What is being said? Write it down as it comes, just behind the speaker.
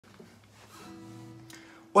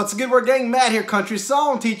What's good, we're gang? Matt here, country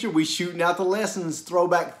song teacher. We shooting out the lessons,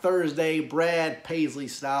 Throwback Thursday, Brad Paisley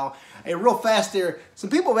style. Hey, real fast there, some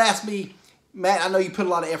people have asked me, Matt, I know you put a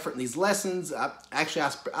lot of effort in these lessons. I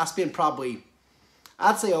spend probably,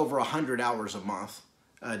 I'd say over 100 hours a month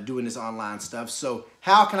doing this online stuff. So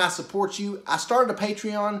how can I support you? I started a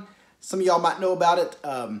Patreon. Some of y'all might know about it.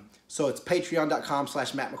 So it's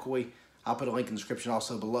patreon.com/MattMcCoy. I'll put a link in the description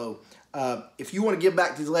also below. If you want to give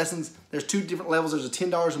back to these lessons, there's two different levels. There's a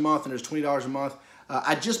 $10 a month and there's $20 a month.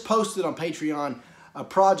 I just posted on Patreon a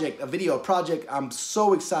video project I'm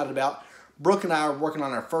so excited about. Brooke and I are working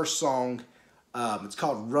on our first song. It's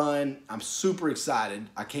called Run. I'm super excited.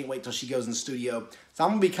 I can't wait till she goes in the studio. So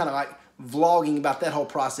I'm going to be kind of like vlogging about that whole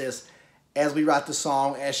process as we write the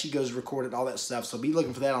song, as she goes to record it, all that stuff. So be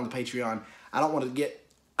looking for that on the Patreon. I don't want to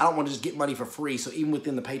just get money for free. So even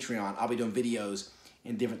within the Patreon, I'll be doing videos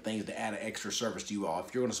and different things to add an extra service to you all.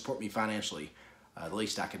 If you're going to support me financially, the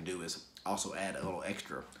least I can do is also add a little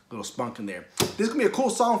extra, little spunk in there. This is going to be a cool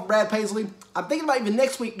song from Brad Paisley. I'm thinking about even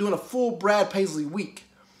next week doing a full Brad Paisley week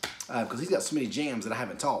because he's got so many jams that I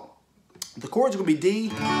haven't taught. The chords are going to be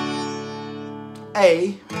D,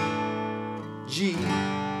 A, G,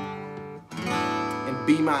 and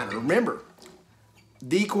B minor. Remember,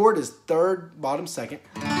 D chord is third, bottom, second.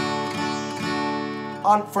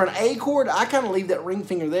 For an A chord, I kind of leave that ring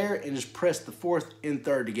finger there and just press the fourth and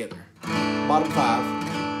third together. Bottom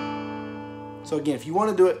 5. So again, if you want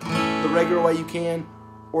to do it the regular way, you can,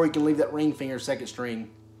 or you can leave that ring finger, second string,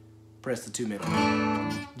 press the 2 middle.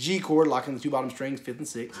 G chord, locking the 2 bottom strings, 5th and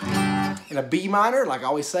 6th. And a B minor, like I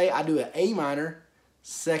always say, I do an A minor,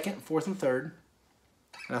 2nd, 4th, and 3rd,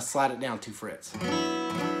 and I slide it down 2 frets.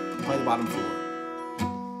 Play the bottom 4.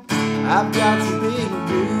 I've got some big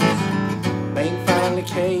blues. Bank finally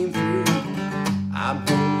came through. I'm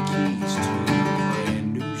holding the keys to a brand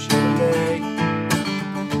new Chevrolet.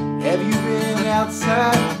 Have you been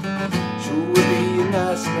outside? Sure would be a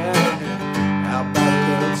nice night. How about a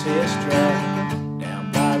little test drive down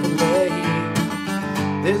by the lake?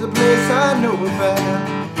 There's a place I know about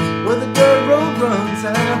where the dirt road runs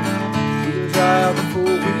out. We can try out the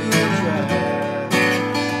 4-wheel drive.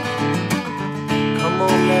 Come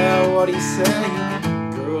on now, what do you say?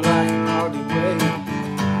 Girl, I can hardly wait.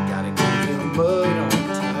 Gotta go get a mud on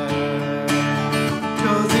time.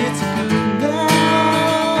 'Cause it's a good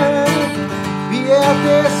night. Be out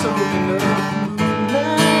there soaking up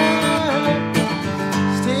moonlight.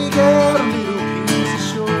 Stake out a little piece of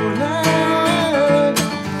shoreline.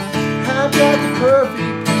 I've got the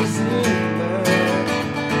perfect place in mind.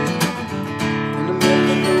 In the middle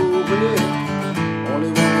of nowhere, only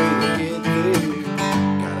one way to get there.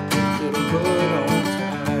 Gotta put a little mud on.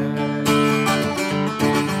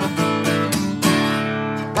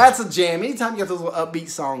 That's a jam. Anytime you get those little upbeat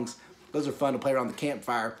songs, those are fun to play around the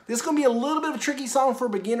campfire. This is going to be a little bit of a tricky song for a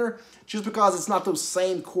beginner just because it's not those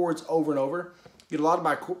same chords over and over. A lot of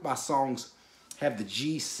my songs have the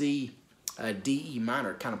G, C, D, E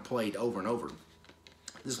minor kind of played over and over.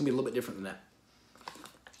 This is going to be a little bit different than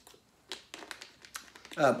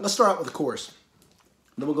that. Let's start out with the chorus.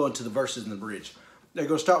 Then we'll go into the verses and the bridge. They're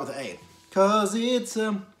going to start with the A. 'Cause it's,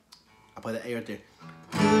 I'll play the A right there.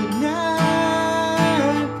 Good night.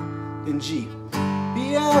 Then G.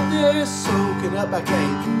 Be out there soaking up back to A.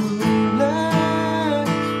 Moonlight.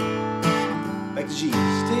 Back to G.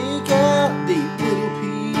 Stake out deep little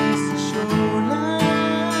piece of shoreline.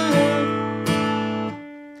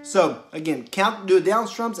 So again, do the down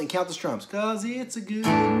strums and count the strums. 'Cause it's a good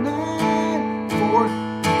night. 4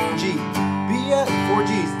 G. Be out 4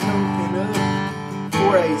 G's. Soaking up.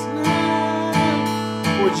 4 A's.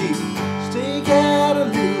 4 G's. Stake out a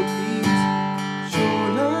little piece,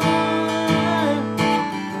 shoreline.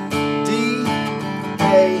 D,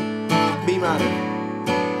 A, B minor.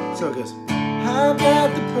 So it goes. I've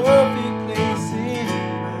got the perfect place in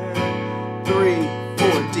mind. 3,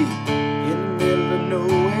 4, D. In the middle of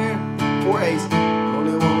nowhere. 4 A's.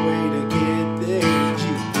 Only one way to get there. G.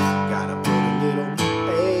 Gotta put a little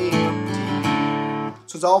A, D.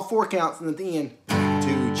 So it's all 4 counts, and at the end,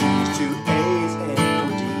 2 G's, 2 A's, and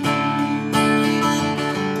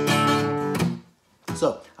so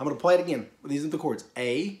I'm going to play it again. These are the chords.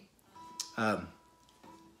 A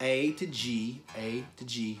to G, A to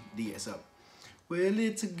G, D. So, well,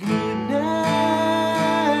 it's a good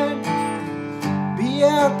night. Be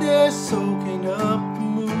out there soaking up the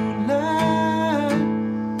moonlight.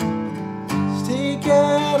 Stake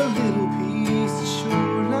out a little piece of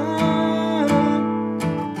shoreline.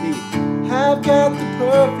 D. I've got the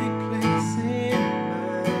perfect place in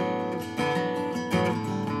mind.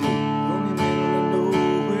 D. Only middle of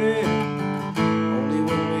nowhere. Only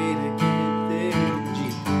one way to get there. G.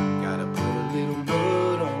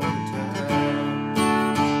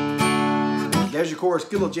 there's your chorus.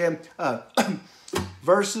 Good little jam.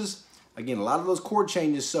 Verses. Again, a lot of those chord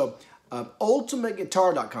changes. So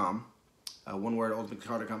ultimateguitar.com, one word,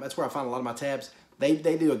 ultimateguitar.com. That's where I find a lot of my tabs. They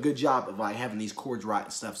do a good job of like having these chords right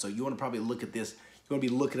and stuff. So you want to probably look at this. You want to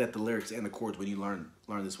be looking at the lyrics and the chords when you learn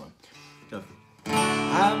this one. So,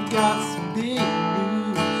 I've got some big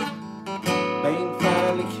news. Bang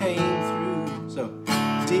finally came through. So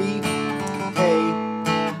D, A,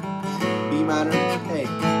 B minor, A,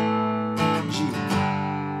 G,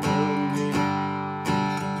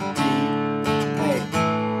 D, A.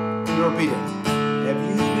 You repeat it. Have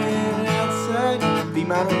you been outside? B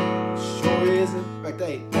minor, sure isn't. Back to A,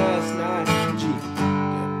 last night, G.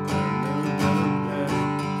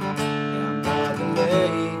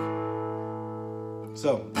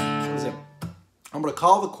 So, what is it? I'm going to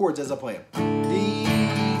call the chords as I play them. D,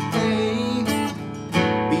 A,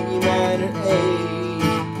 B minor, A,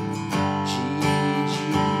 G, G,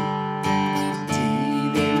 D,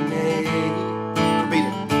 then A. Repeat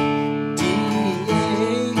it. D, A,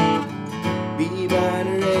 B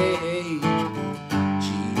minor, A, G,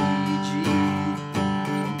 G,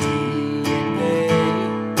 D, and A.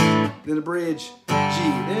 Then the bridge. G,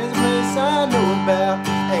 there's a place I know about.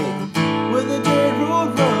 A, where the dirt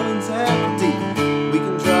road runs out. D, we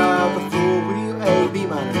can drive the full wheel. A, B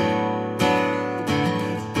minor.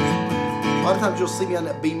 A lot of times you'll see me on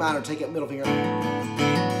that B minor, take that middle finger. D,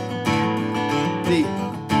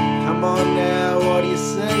 come on now, what do you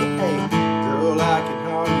say? A, girl, I can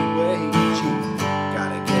hardly wait. G,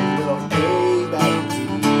 gotta get a little A back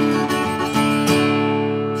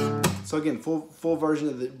D. So again, full version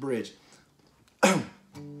of the bridge.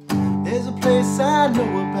 There's a place I know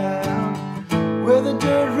about where the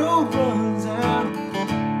dirt road runs out.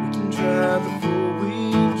 We can drive the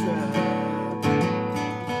four-wheel drive.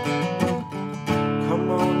 Come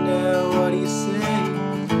on now, what do you say?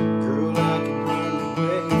 Girl, I can run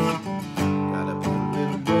away. Gotta put a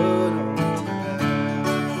little mud on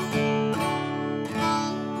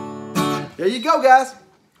the There you go, guys.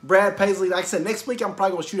 Brad Paisley. Like I said, next week I'm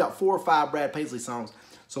probably going to shoot out 4 or 5 Brad Paisley songs.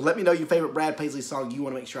 So let me know your favorite Brad Paisley song you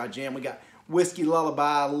want to make sure I jam. We got Whiskey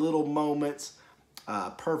Lullaby, Little Moments,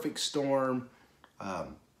 Perfect Storm,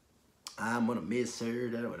 I'm going to miss her,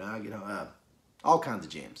 that when I get home, all kinds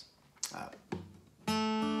of jams.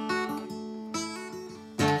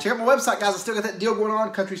 Check out my website, guys. I still got that deal going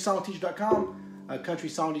on, CountrySongTeacher.com,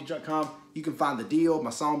 CountrySongTeacher.com. You can find the deal, my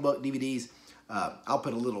songbook, DVDs. I'll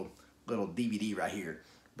put a little DVD right here.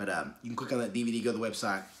 But you can click on that DVD, go to the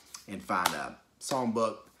website, and find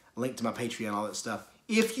songbook, link to my Patreon, all that stuff.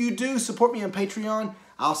 If you do support me on Patreon,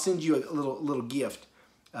 I'll send you a little gift,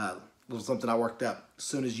 little something I worked up as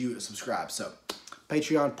soon as you subscribe. So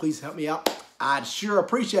Patreon, please help me out. I'd sure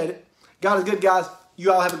appreciate it. God is good, guys.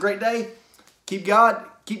 You all have a great day. Keep God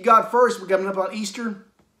first. We're coming up on Easter.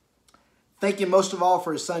 Thank you most of all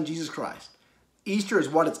for His Son, Jesus Christ. Easter is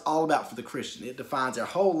what it's all about for the Christian. It defines our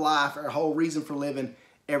whole life, our whole reason for living,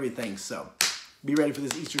 everything. So be ready for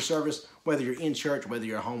this Easter service, whether you're in church, whether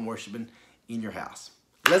you're at home worshiping in your house.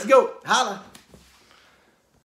 Let's go. Holla.